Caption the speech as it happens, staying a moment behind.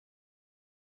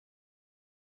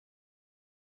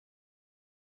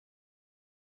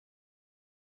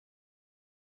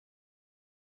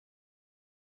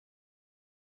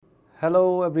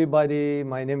Hello, everybody.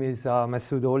 My name is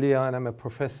Masoud Olia, and I'm a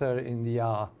professor in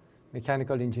the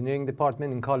Mechanical Engineering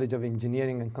Department in College of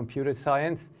Engineering and Computer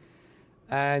Science.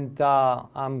 And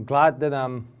I'm glad that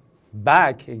I'm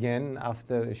back again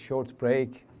after a short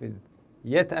break with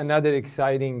yet another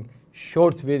exciting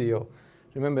short video.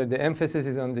 Remember, the emphasis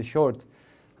is on the short.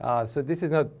 So this is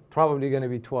not probably going to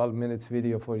be 12 minutes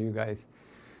video for you guys.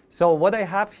 So what I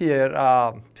have here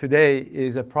today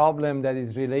is a problem that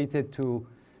is related to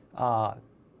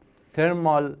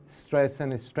thermal stress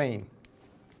and strain.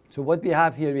 So what we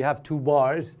have here, we have two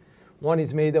bars. One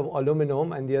is made of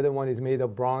aluminum and the other one is made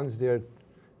of bronze. They're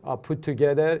put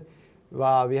together.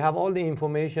 We have all the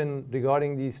information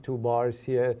regarding these two bars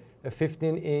here, a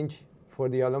 15-inch for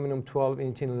the aluminum,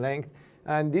 12-inch in length.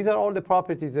 And these are all the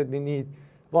properties that we need.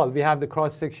 Well, we have the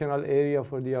cross-sectional area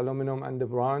for the aluminum and the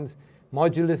bronze.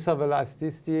 Modulus of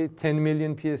elasticity, 10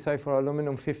 million psi for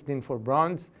aluminum, 15 for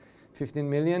bronze. 15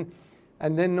 million.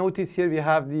 And then notice here we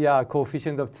have the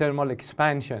coefficient of thermal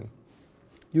expansion.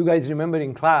 You guys remember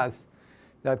in class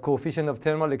that coefficient of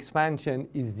thermal expansion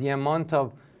is the amount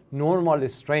of normal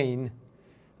strain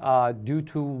due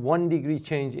to 1 degree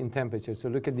change in temperature. So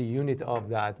look at the unit of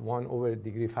that, 1 over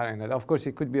degree Fahrenheit. Of course,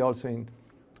 it could be also in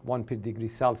 1 per degree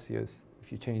Celsius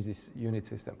if you change this unit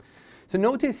system. So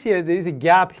notice here there is a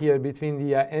gap here between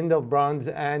the end of bronze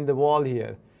and the wall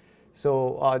here.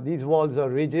 So these walls are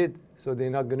rigid, so they're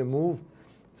not going to move.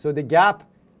 So the gap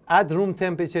at room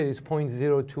temperature is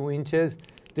 0.02 inches.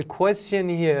 The question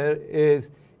here is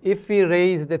if we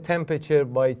raise the temperature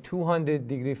by 200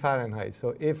 degree Fahrenheit.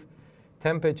 So if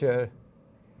temperature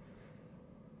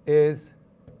is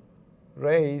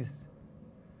raised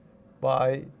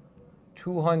by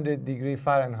 200 degree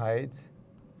Fahrenheit,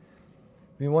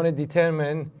 we want to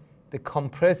determine the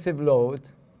compressive load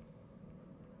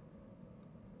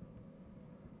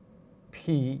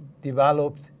P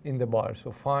developed in the bar.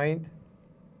 So find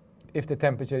if the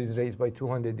temperature is raised by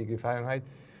 200 degree Fahrenheit.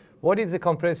 What is the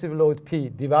compressive load P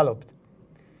developed?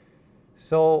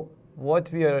 So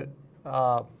what we are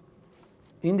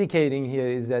indicating here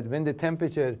is that when the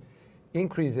temperature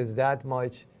increases that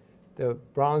much, the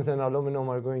bronze and aluminum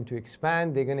are going to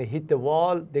expand. They're going to hit the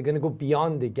wall. They're going to go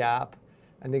beyond the gap,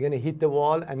 and they're going to hit the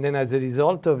wall. And then as a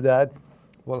result of that,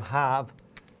 we'll have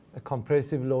a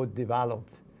compressive load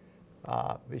developed.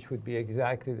 Which would be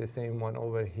exactly the same one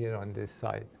over here on this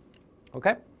side.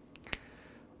 Okay?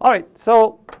 All right,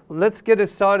 so let's get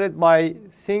started by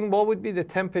seeing what would be the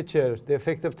temperature, the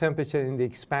effective temperature in the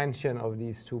expansion of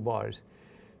these two bars.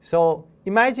 So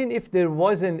imagine if there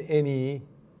wasn't any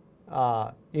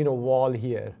wall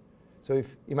here. So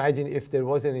imagine if there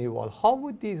wasn't any wall. How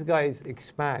would these guys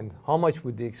expand? How much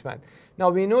would they expand? Now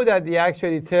we know that the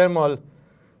actually thermal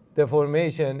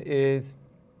deformation is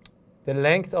the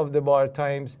length of the bar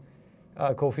times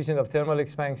coefficient of thermal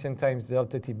expansion times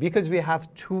delta T. Because we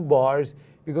have two bars,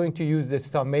 we're going to use the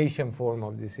summation form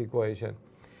of this equation.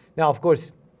 Now, of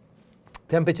course,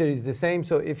 temperature is the same.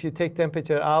 So if you take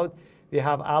temperature out, we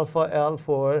have alpha L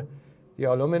for the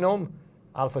aluminum,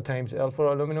 alpha times L for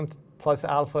aluminum, plus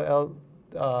alpha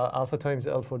times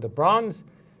L for the bronze.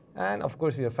 And of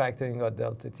course, we are factoring out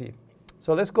delta T.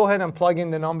 So let's go ahead and plug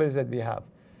in the numbers that we have.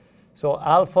 So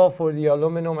alpha for the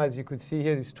aluminum, as you could see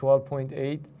here, is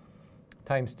 12.8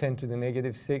 times 10 to the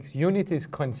negative 6. Unit is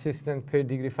consistent per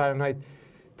degree Fahrenheit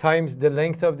times the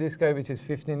length of this guy, which is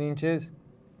 15 inches.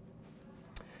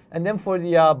 And then for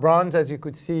the bronze, as you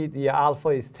could see, the alpha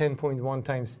is 10.1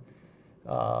 times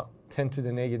 10 to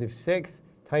the negative 6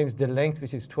 times the length,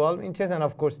 which is 12 inches, and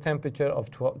of course temperature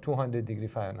of 200 degree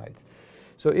Fahrenheit.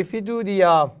 So if you do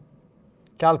the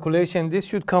calculation, this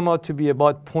should come out to be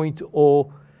about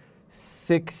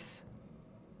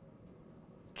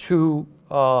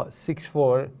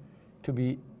 0.0264 to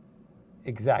be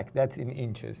exact. That's in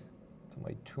inches. So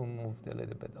my 2 moved a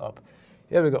little bit up.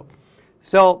 Here we go.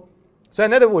 So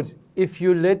in other words, if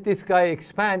you let this guy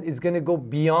expand, it's going to go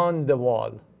beyond the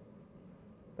wall,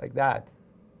 like that.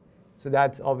 So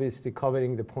that's obviously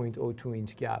covering the 0.02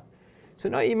 inch gap. So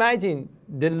now imagine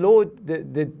the load,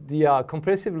 the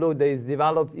compressive load that is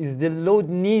developed is the load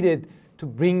needed to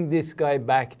bring this guy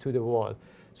back to the wall.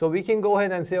 So we can go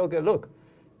ahead and say, okay, look,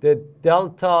 the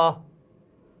delta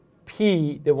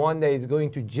P, the one that is going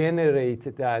to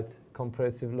generate that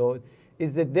compressive load,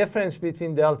 is the difference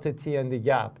between delta T and the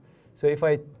gap. So if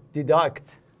I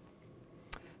deduct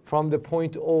from the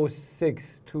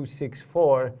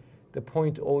 0.06264 the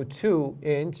 0.02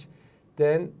 inch,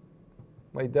 then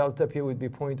my delta P would be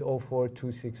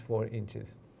 0.04264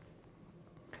 inches.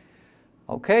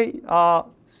 Okay,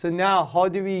 so now how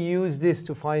do we use this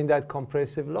to find that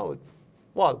compressive load?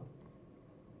 Well,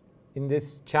 in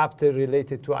this chapter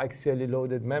related to axially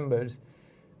loaded members,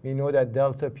 we know that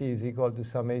delta P is equal to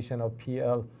summation of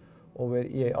PL over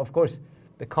EA. Of course,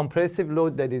 the compressive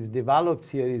load that is developed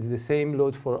here is the same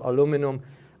load for aluminum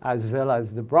as well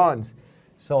as the bronze.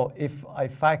 So if I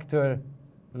factor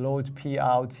load P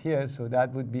out here, so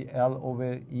that would be L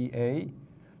over EA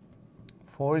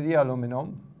for the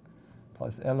aluminum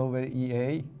plus L over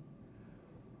EA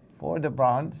for the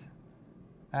bronze.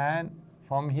 And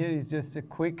from here is just a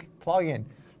quick plug-in.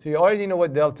 So you already know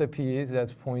what delta P is.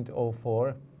 That's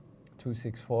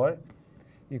 0.04264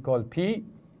 equal P.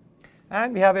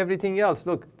 And we have everything else.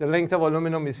 Look, the length of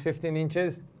aluminum is 15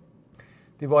 inches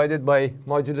divided by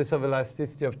modulus of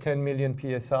elasticity of 10 million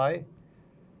psi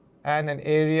and an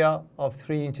area of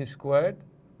 3 inches squared,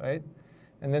 right?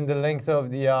 And then the length of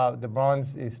the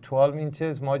bronze is 12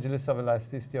 inches, modulus of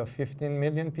elasticity of 15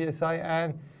 million psi,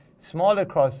 and smaller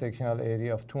cross-sectional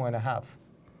area of 2.5.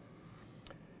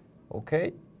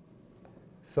 Okay,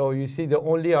 so you see the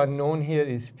only unknown here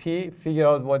is P. Figure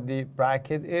out what the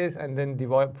bracket is, and then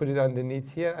put it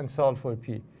underneath here and solve for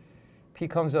P. P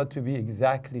comes out to be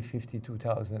exactly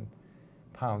 52,000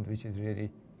 pounds, which is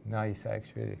really nice,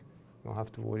 actually. You don't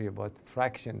have to worry about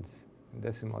fractions and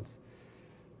decimals.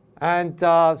 And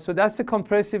so that's the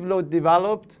compressive load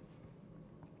developed.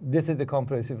 This is the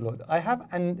compressive load. I have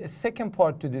a second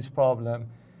part to this problem.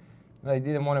 I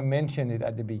didn't want to mention it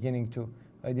at the beginning too.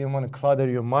 I didn't want to clutter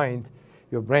your mind,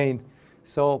 your brain.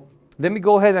 So let me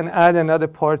go ahead and add another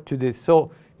part to this.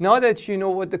 So now that you know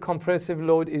what the compressive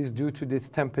load is due to this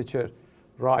temperature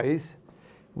rise,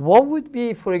 what would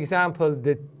be, for example,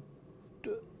 the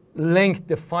length,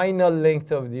 the final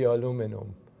length of the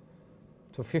aluminum?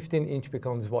 So 15 inch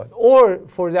becomes what? Or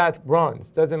for that bronze,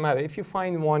 doesn't matter. If you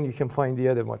find one, you can find the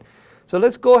other one. So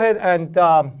let's go ahead and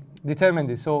determine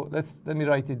this. So let me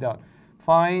write it down.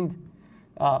 Find,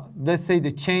 let's say,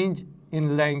 the change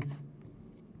in length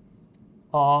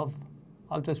of,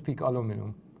 I'll just pick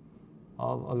aluminum,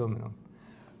 of aluminum.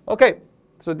 Okay,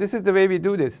 so this is the way we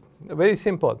do this. Very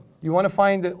simple. You want to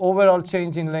find the overall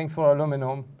change in length for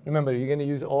aluminum. Remember, you're going to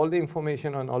use all the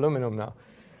information on aluminum now.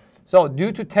 So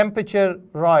due to temperature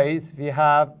rise, we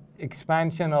have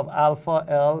expansion of alpha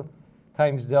L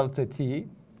times delta T,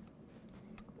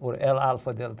 or L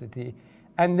alpha delta T.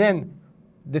 And then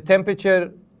the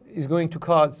temperature is going to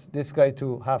cause this guy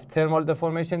to have thermal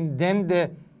deformation. Then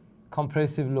the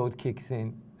compressive load kicks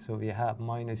in. So we have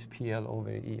minus PL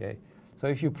over EA. So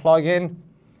if you plug in,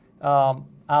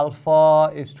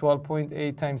 alpha is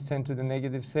 12.8 times 10 to the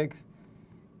negative 6.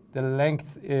 The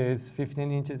length is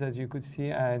 15 inches, as you could see,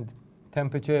 and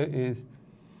temperature is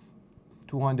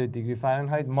 200 degrees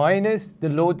Fahrenheit, minus the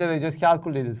load that I just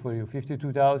calculated for you,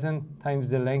 52,000 times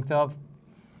the length of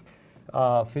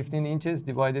 15 inches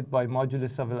divided by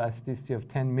modulus of elasticity of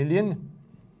 10 million,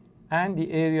 and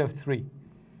the area of 3.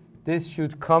 This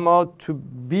should come out to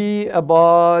be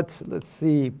about, let's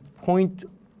see,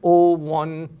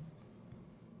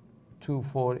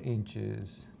 0.0124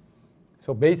 inches.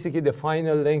 So basically, the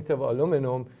final length of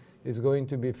aluminum is going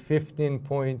to be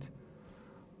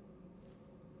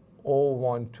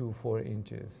 15.0124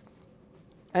 inches.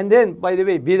 And then, by the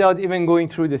way, without even going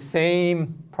through the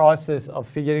same process of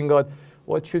figuring out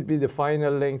what should be the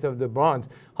final length of the bronze,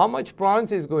 how much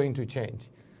bronze is going to change?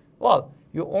 Well,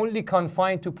 you're only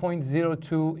confined to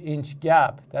 0.02 inch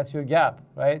gap. That's your gap,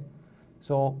 right?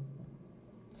 So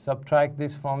subtract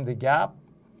this from the gap.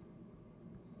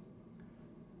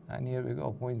 And here we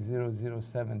go,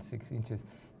 0.0076 inches.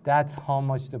 That's how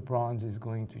much the bronze is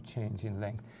going to change in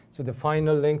length. So the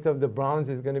final length of the bronze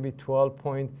is going to be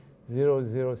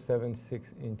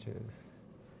 12.0076 inches.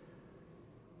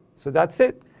 So that's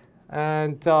it.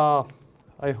 And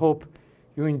I hope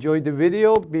you enjoyed the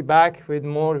video. Be back with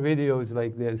more videos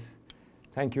like this.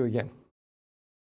 Thank you again.